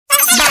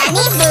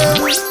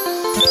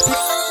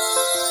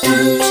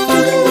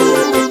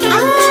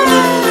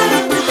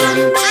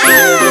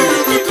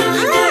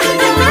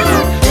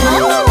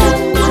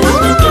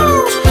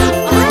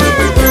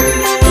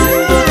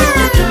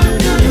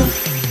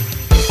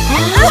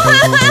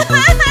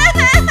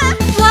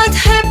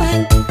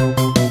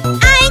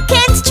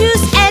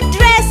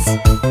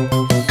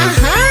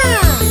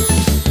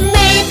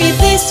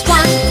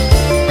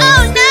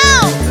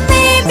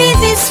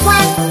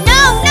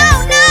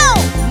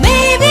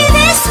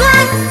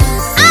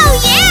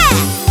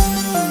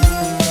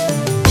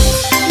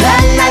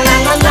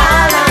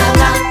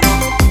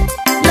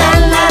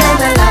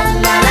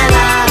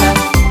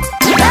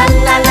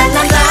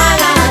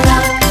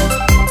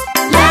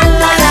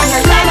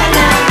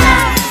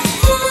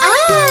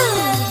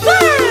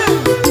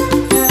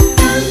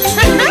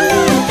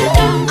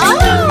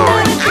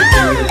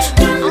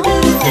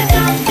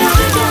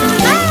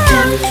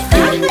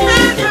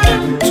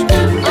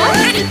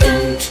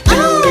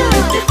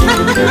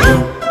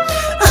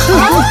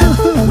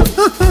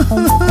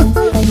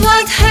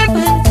What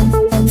happened?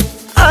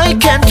 I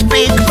can't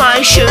pick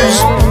my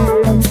shoes.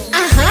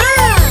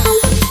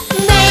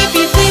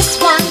 Maybe this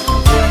one.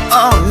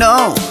 Oh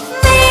no.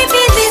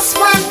 Maybe this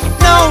one.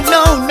 No,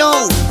 no, no.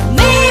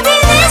 Maybe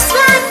this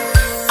one.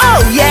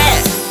 Oh yeah.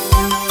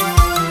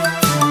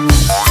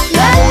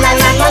 La la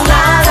la la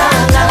la la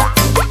la.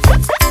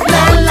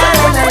 La la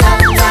la la la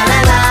la la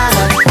la.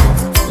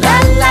 La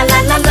la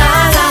la la la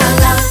la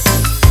la.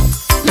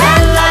 La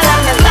la la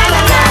la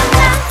la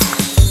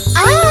la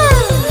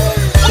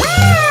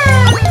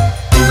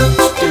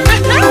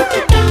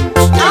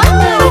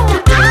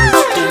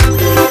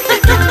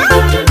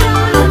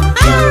la.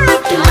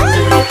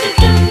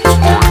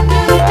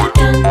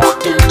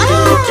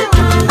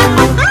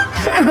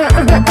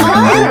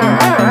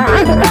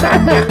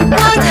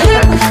 What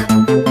happened?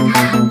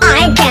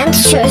 I can't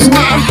choose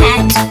a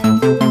hat.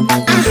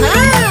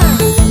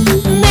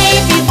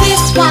 Maybe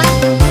this one.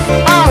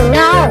 Oh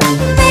no.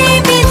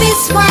 Maybe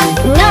this one.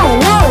 No,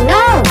 no,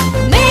 no.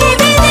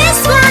 Maybe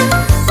this one.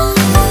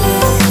 Oh yeah. La la la la la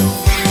la la. La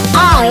la la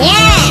la la la.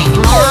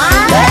 La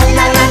la la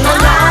la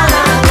la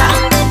la.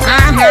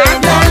 La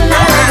la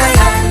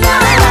la la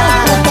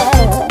la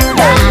la.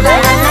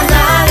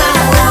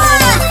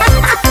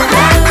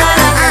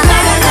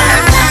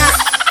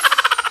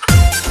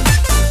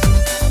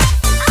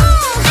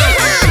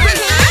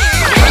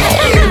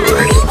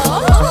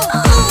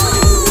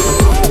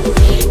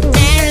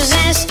 There's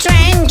a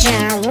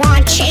stranger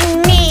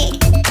watching me.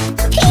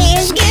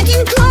 He's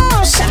getting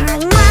closer,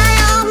 my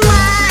oh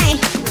my.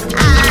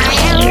 I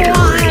am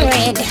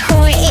worried, who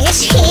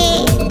is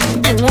he?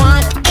 And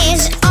what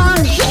is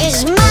on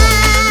his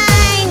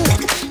mind?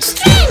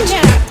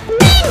 Stranger,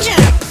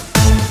 danger!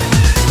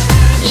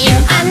 You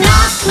are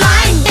not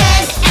my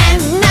dad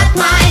and not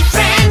my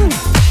friend.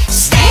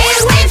 Stay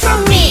away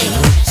from me,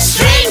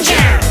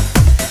 stranger!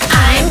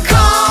 I'm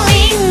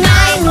calling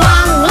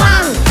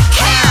 911.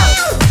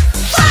 Help!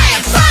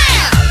 Fire!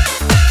 Fire!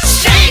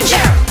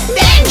 Stranger!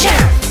 Danger!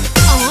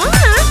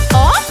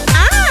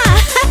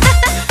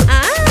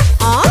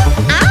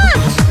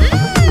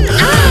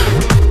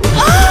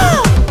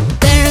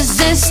 There's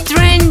a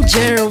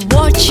stranger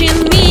watching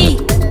me.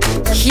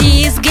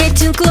 He is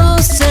getting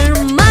closer,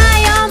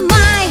 my oh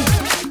my.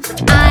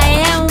 I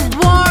am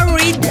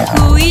worried,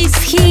 who is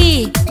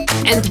he?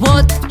 And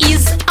what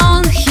is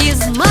on his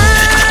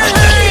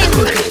mind?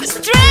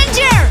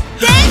 Stranger!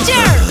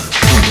 Danger!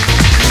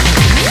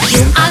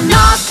 You are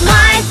not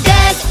my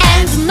dad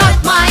and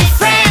not my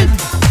friend.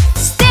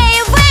 Stay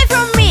away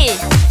from me,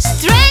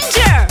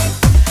 stranger!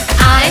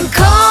 I'm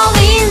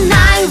calling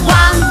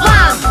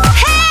 911.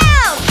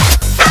 Help!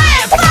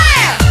 Fire!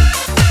 Fire!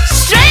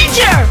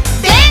 Stranger!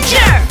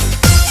 Danger!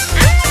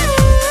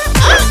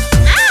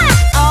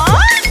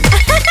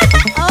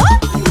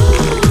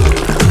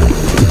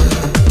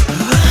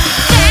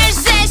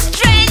 There's a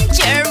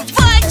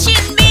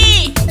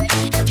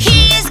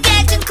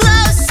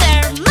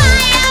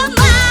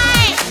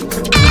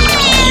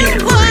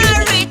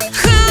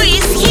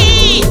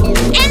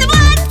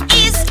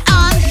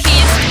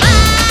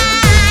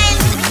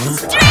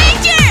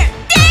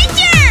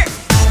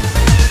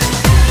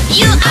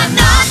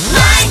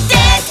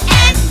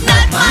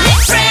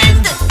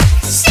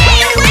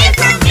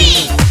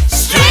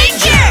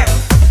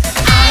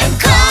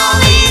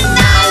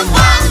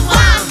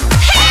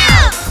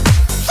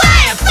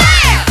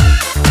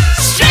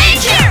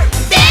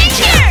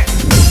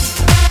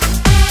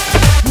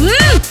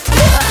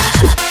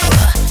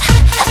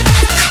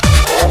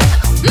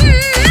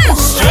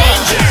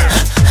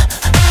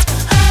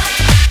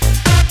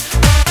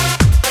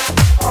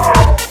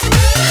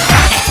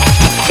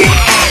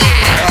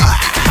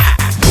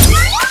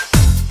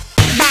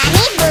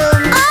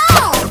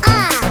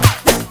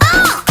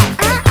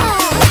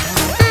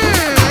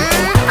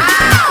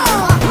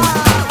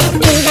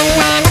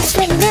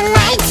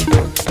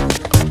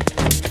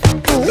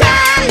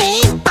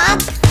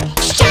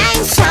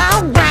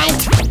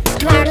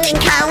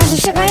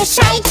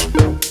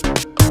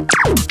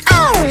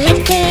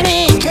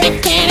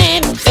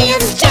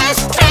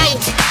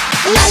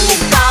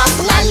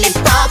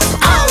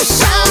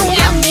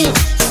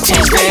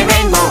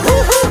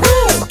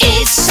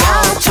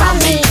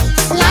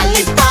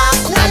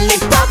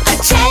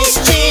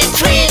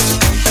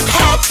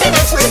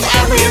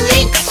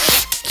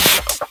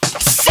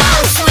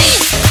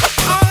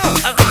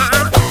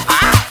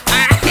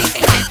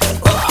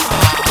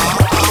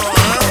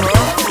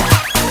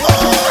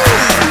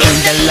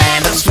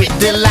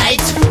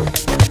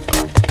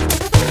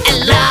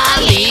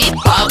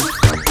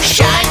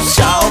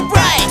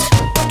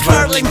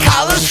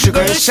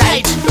sugar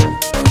sight.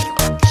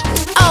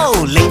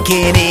 Oh,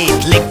 licking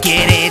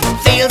it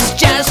feels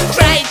just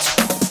right.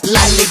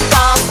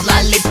 Lollipop,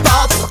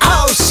 lollipop,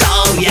 oh so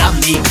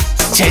yummy.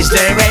 Taste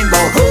the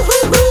rainbow, hoo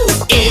hoo hoo,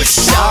 it's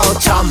so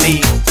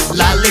tummy.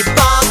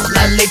 Lollipop,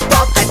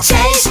 lollipop, a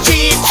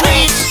tasty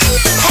treat.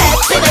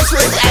 Happiness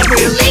with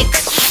every lick,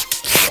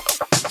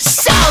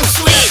 so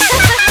sweet.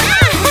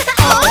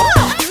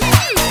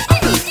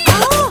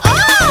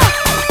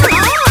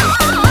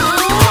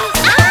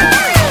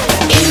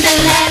 In the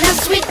land of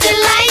sweet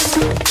delight,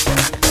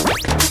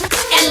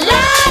 a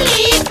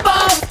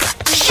lollipop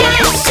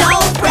shines so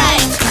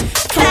bright.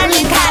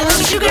 Twirling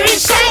colors, sugary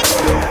sight.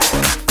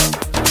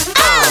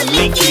 Oh,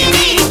 licking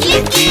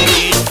it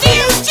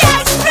feels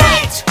just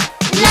right.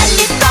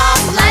 Lollipop,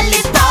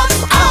 lollipop,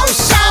 oh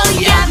so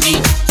yummy.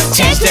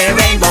 Taste the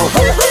rainbow,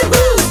 hoo hoo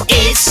hoo,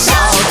 it's so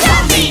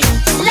tummy.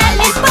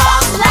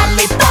 Lollipop,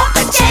 lollipop,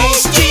 a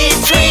tasty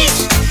treat.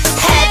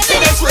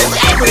 Happiness with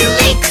every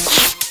lick,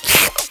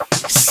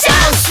 so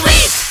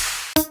sweet.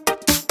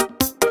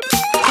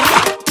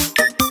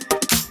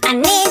 I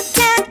need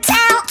to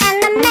tell an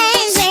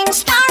amazing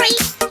story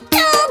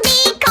to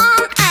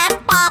become a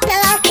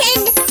popular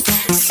kid.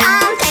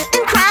 Something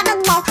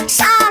incredible,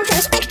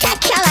 something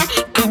spectacular,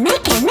 and I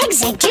can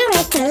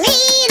exaggerate a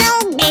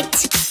little bit.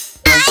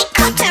 I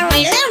caught a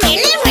really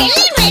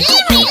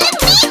big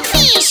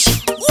fish.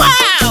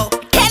 Wow!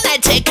 Can I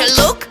take a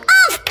look?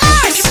 Of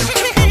course.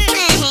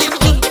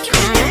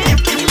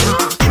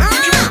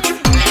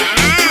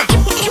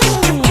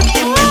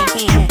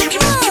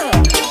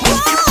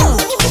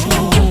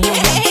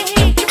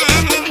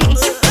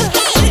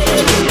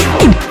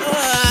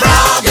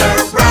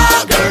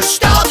 Brother,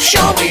 stop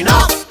showing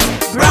off.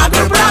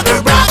 Brother,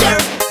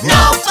 no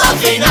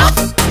fucking up.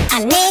 I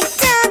need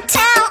to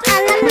tell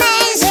an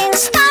amazing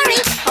story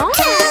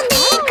to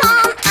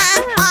become a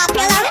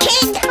popular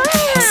kid.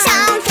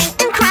 Something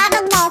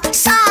incredible,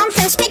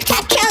 something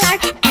spectacular,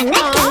 and I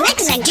can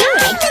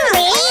exaggerate a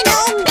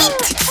little bit.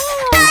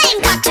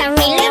 I got a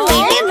really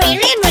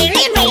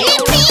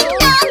big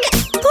dog.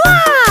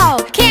 Wow!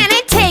 Can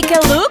I take a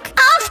look?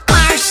 Of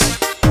course.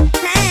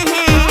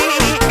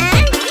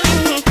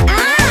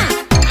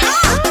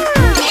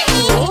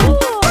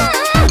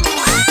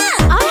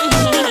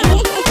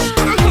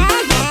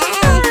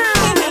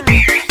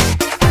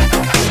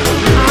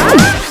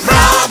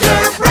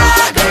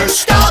 Brother,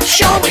 stop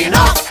showing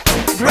off.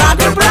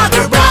 Brother,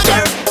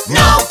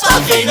 no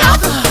fucking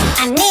up.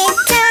 I need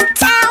to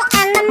tell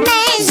an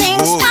amazing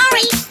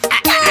story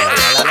to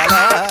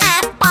become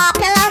a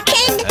popular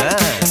kid.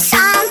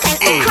 Something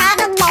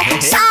incredible,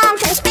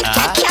 something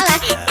spectacular,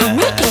 and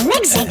I can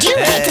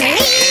exaggerate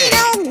a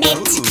little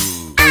bit.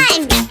 I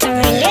got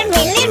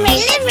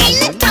a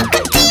really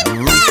talkative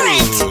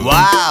parrot.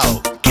 Wow!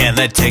 Can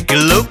I take a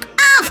look?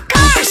 Of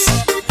course.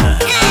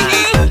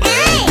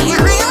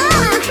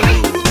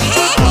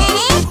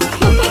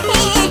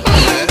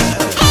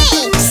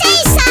 Hey, say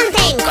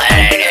something.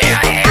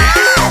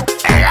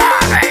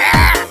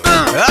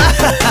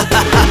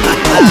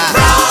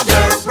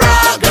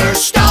 Brother,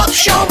 stop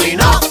showing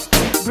off.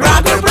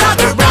 Brother,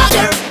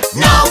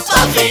 no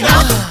fucking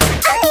up.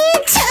 I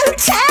need to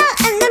tell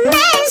an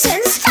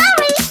amazing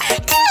story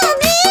to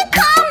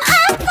become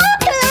a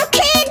popular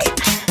kid.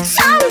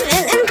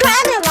 Something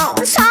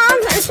incredible,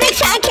 something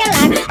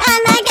spectacular,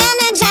 and I can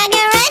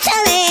exaggerate a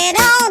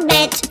little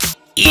bit.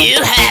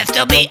 You have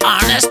to be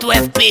honest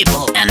with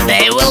people, and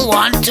they will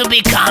want to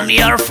become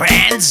your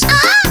friends.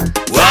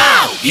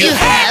 Wow! You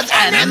have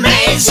an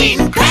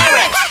amazing pet.